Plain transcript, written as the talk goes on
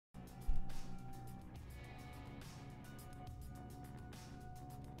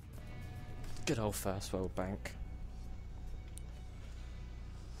Good old first world bank.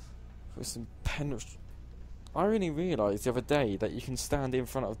 With some pen. I only realised the other day that you can stand in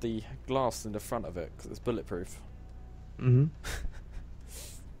front of the glass in the front of it because it's bulletproof. Mm-hmm.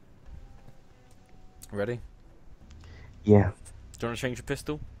 Ready? Yeah. Do you want to change your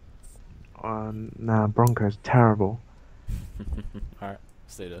pistol? Nah, Bronco's terrible. Alright,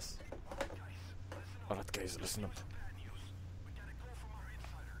 let's do this. Alright guys, listen up.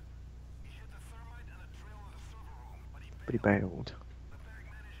 But he bailed.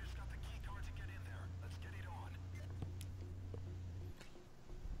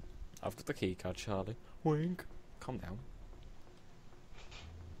 I've got the key card, Charlie. Wink. Calm down.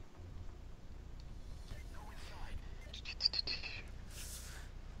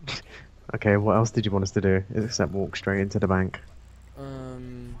 Okay, what else did you want us to do except walk straight into the bank?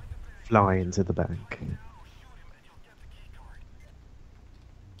 Fly into the bank.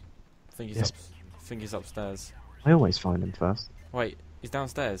 I think he's Yes. I think he's upstairs. I always find him first. Wait, he's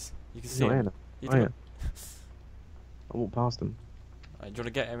downstairs. You can He's see not him. here. You Oh, do yeah. it. I walked past him. Do you want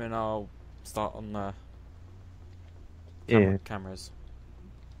to get him and I'll start on the Yeah. cameras.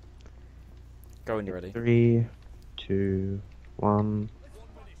 Go when you're ready. 3, 2, 1.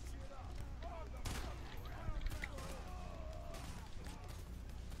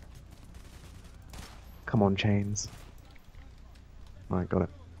 Come on, chains. Alright, got it.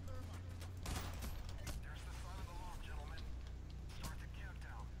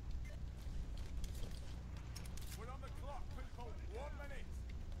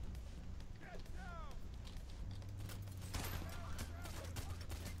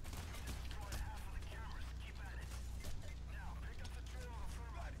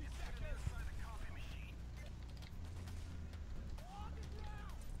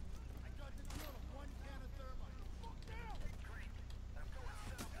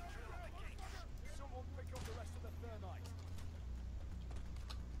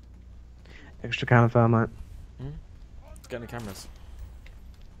 Extra can of thermite. Let's get in the cameras.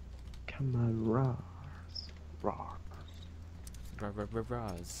 Cameras. Raz.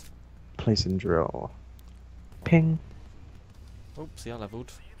 Place and drill. Ping. Oops, yeah,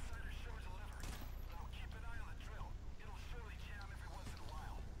 leveled.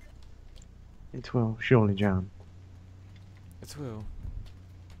 It will surely jam. It will.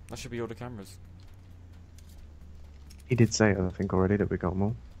 That should be all the cameras. He did say, I think, already that we got them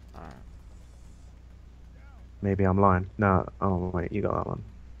all. Alright. Maybe I'm lying. No. Oh, wait, you got that one.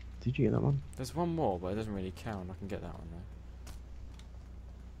 Did you get that one? There's one more, but it doesn't really count. I can get that one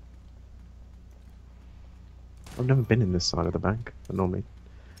though. I've never been in this side of the bank. I normally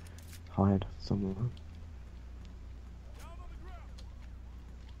hide somewhere.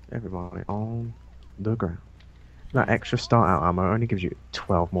 Everybody on the ground. That extra start out ammo only gives you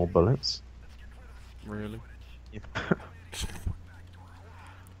 12 more bullets. Really? Yeah.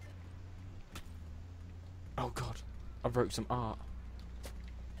 Oh god, I broke some art.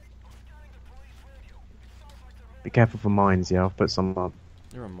 Be careful for mines, yeah. I've put some up.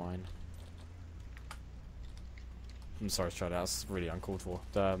 You're on mine. I'm sorry, Charlie, that's really uncalled for.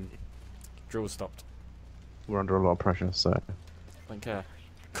 The drill stopped. We're under a lot of pressure, so. Don't care.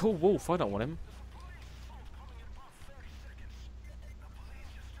 Cool wolf, I don't want him.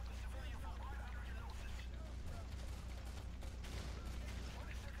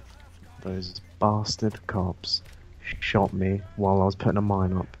 Those bastard cops shot me while I was putting a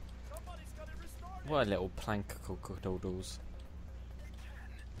mine up. What a little plank doodles.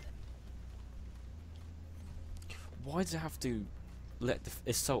 Why does it have to let the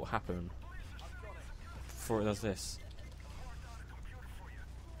assault happen before it does this?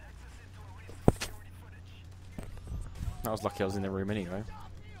 I was lucky I was in the room anyway.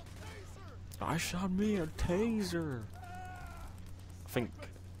 I shot me a taser. I think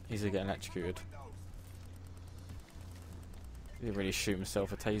he's getting electrocuted. He didn't really shoot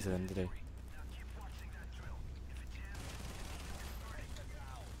himself a taser then, did he?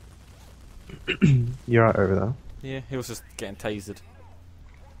 You're right over there. Yeah, he was just getting tasered.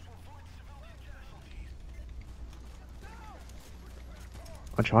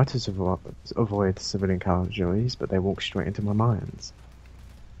 I tried to avoid civilian casualties, but they walked straight into my mines.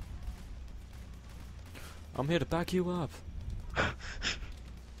 I'm here to back you up.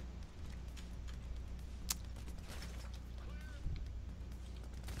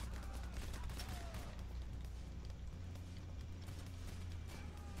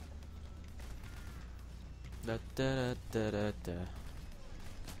 Da, da, da, da, da.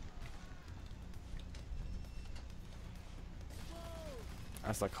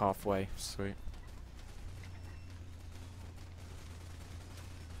 That's like halfway. Sweet.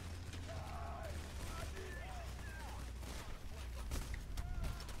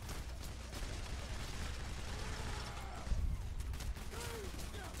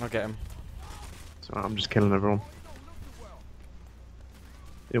 I'll get him. So I'm just killing everyone.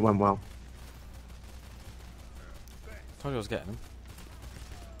 It went well. Told you I was getting him.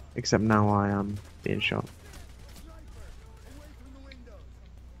 Except now I am being shot.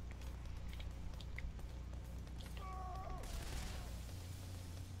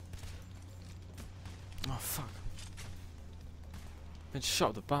 Oh fuck. Been shot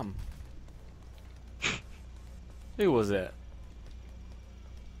at the bum. Who was it?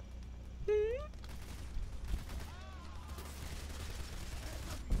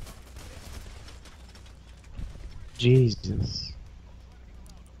 Jesus.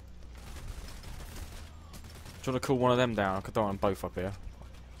 Do you want to call one of them down? I could throw them both up here.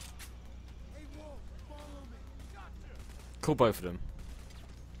 Call both of them.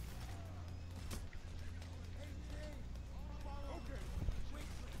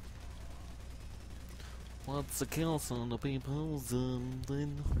 What's the kills on the people's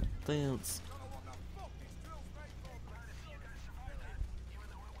dance?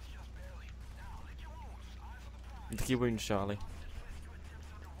 Lick your wounds, Charlie.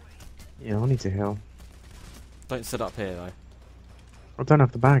 Yeah, I need to heal. Don't sit up here though. I don't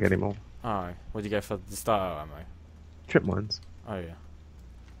have the bag anymore. Oh, where'd you go for the starter ammo? Trip mines. Oh yeah.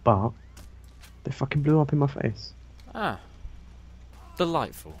 But they fucking blew up in my face. Ah.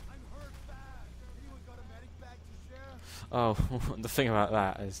 Delightful. Oh, the thing about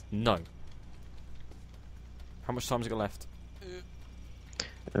that is no. How much time's it got left?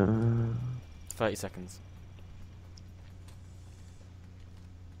 30 seconds.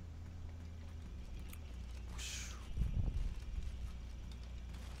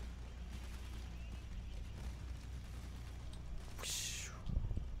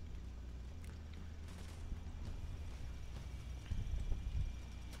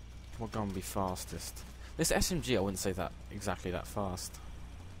 What gun will be fastest? This SMG, I wouldn't say that exactly that fast.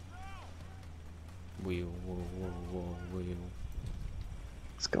 Wheel.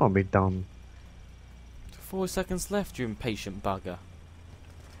 It's gotta be done. 4 seconds left, you impatient bugger.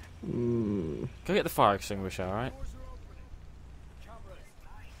 Mm. Go get the fire extinguisher, alright?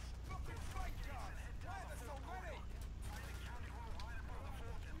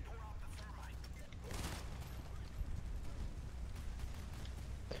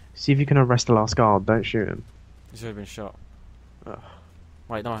 See if you can arrest the last guard, don't shoot him. He should have been shot. Ugh.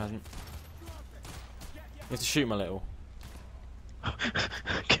 Wait, no, I hasn't. You have to shoot him a little.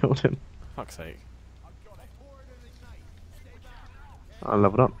 Killed him. Fuck's sake. I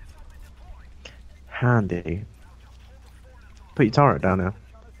leveled up. Handy. Put your turret down now.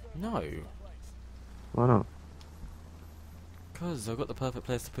 No. Why not? Because I've got the perfect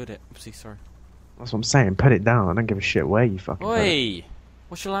place to put it. Oopsie, sorry. That's what I'm saying. Put it down. I don't give a shit where you fucking put it. Oi!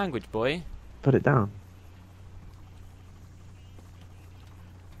 What's your language, boy? Put it down.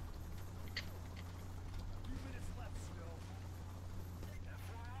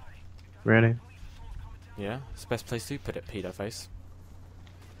 Really? Yeah, it's the best place to put it, pedo face.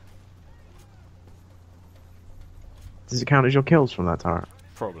 Does it count as your kills from that turret?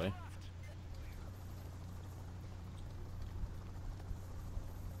 Probably.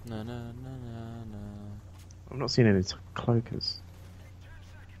 No. I've not seen any cloakers.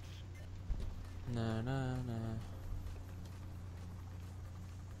 No.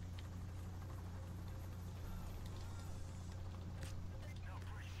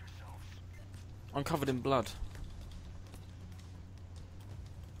 I'm covered in blood.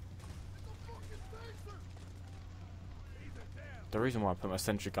 The reason why I put my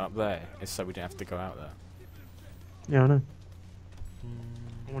sentry gun up there is so we didn't have to go out there. Yeah, I know.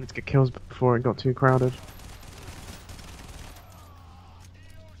 I wanted to get kills before it got too crowded.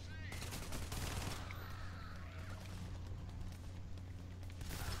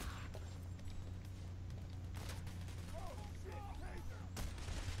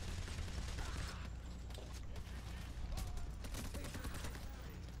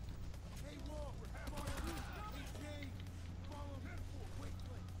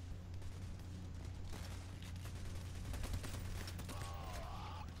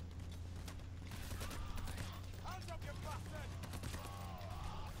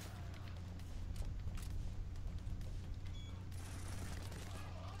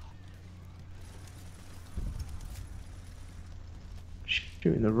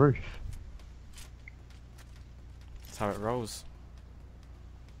 Shooting the roof. That's how it rolls.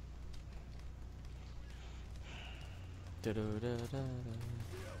 I want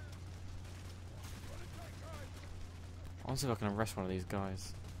to see if I can arrest one of these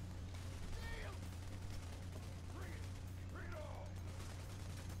guys.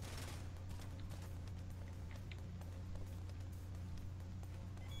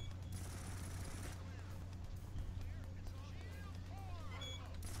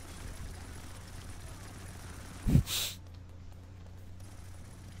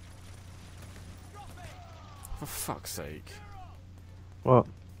 For fuck's sake. What?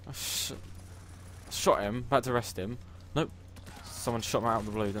 I shot him, about to arrest him. Nope. Someone shot him out of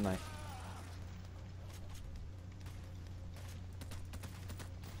the blue, didn't they?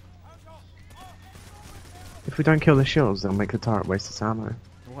 If we don't kill the shields, they'll make the turret waste its ammo.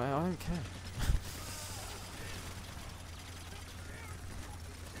 Well, I don't care.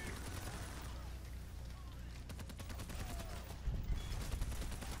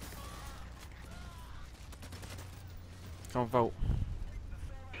 Come on, Volt.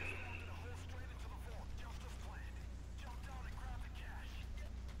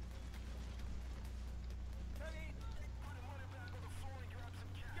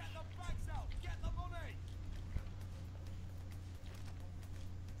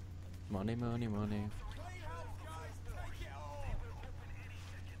 Money, money, money.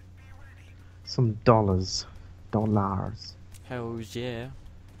 Some dollars. Dollars. Hells yeah.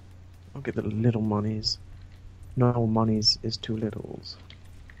 I'll get the little monies. No monies is too littles.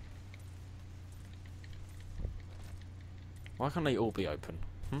 Why can't they all be open?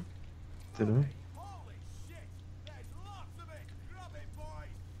 Dunno.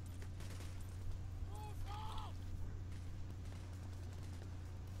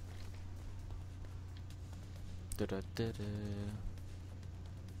 Da da da da.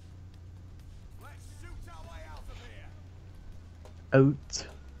 Out.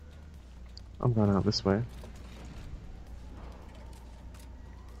 I'm going out this way.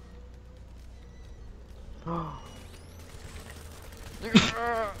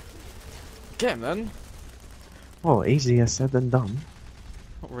 Get him then. Oh, easier said than done.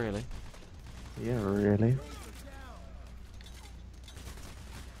 Not really. Yeah, really.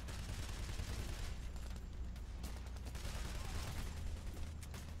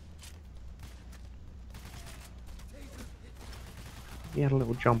 He had a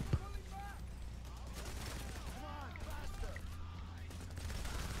little jump.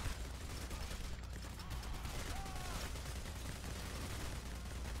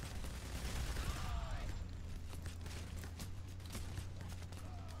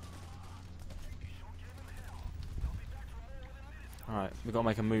 Alright, we've got to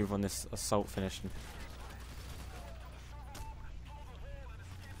make a move on this assault finishing.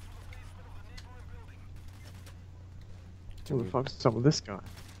 What the fuck's up with this guy?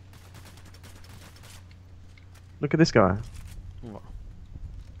 Look at this guy. What?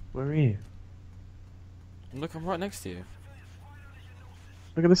 Where are you? Look, I'm right next to you.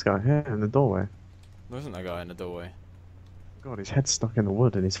 Look at this guy here in the doorway. There isn't a guy in the doorway. God, his head's stuck in the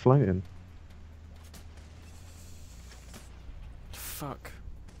wood and he's floating. Fuck.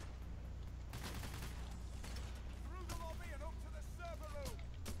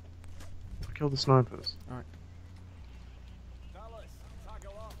 Kill the snipers. Alright.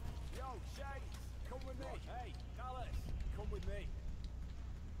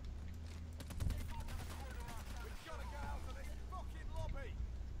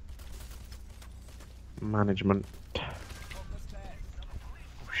 Management. Oh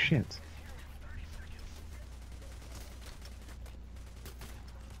shit.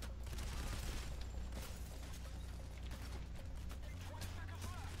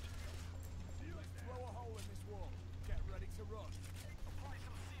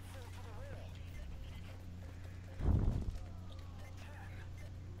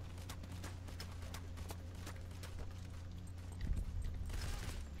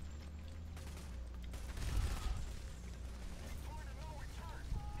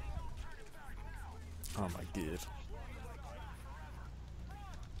 Oh my god.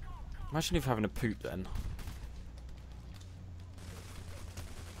 Imagine if having a poop then.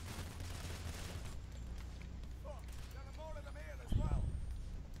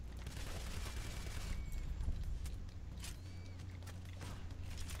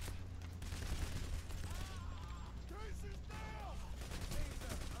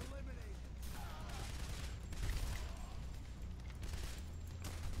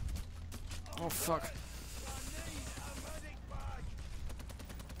 Oh fuck.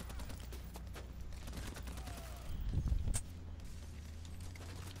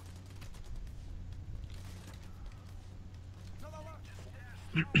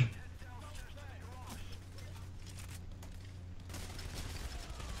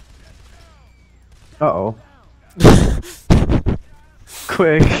 Uh-oh.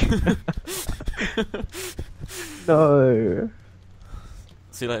 Quick. No.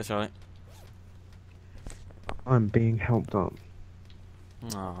 See you later, Charlie. I'm being helped up.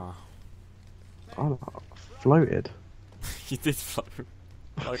 Ah, I floated. you did float.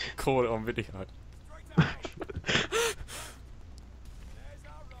 I caught it on video.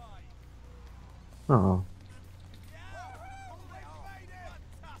 Oh.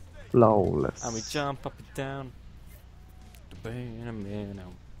 Flawless. And we jump up and down.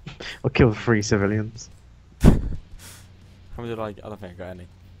 I killed 3 civilians. How many did I don't think I got any.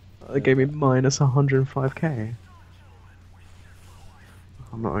 They gave me minus 105k.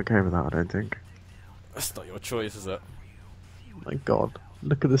 I'm not okay with that, I don't think. That's not your choice, is it? My god,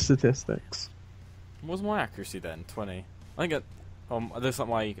 look at the statistics. What was my accuracy then? 20. I think it looks like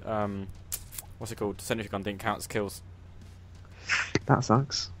my what's it called? Sentry gun didn't count as kills. That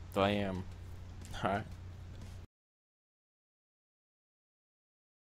sucks. Damn. Alright.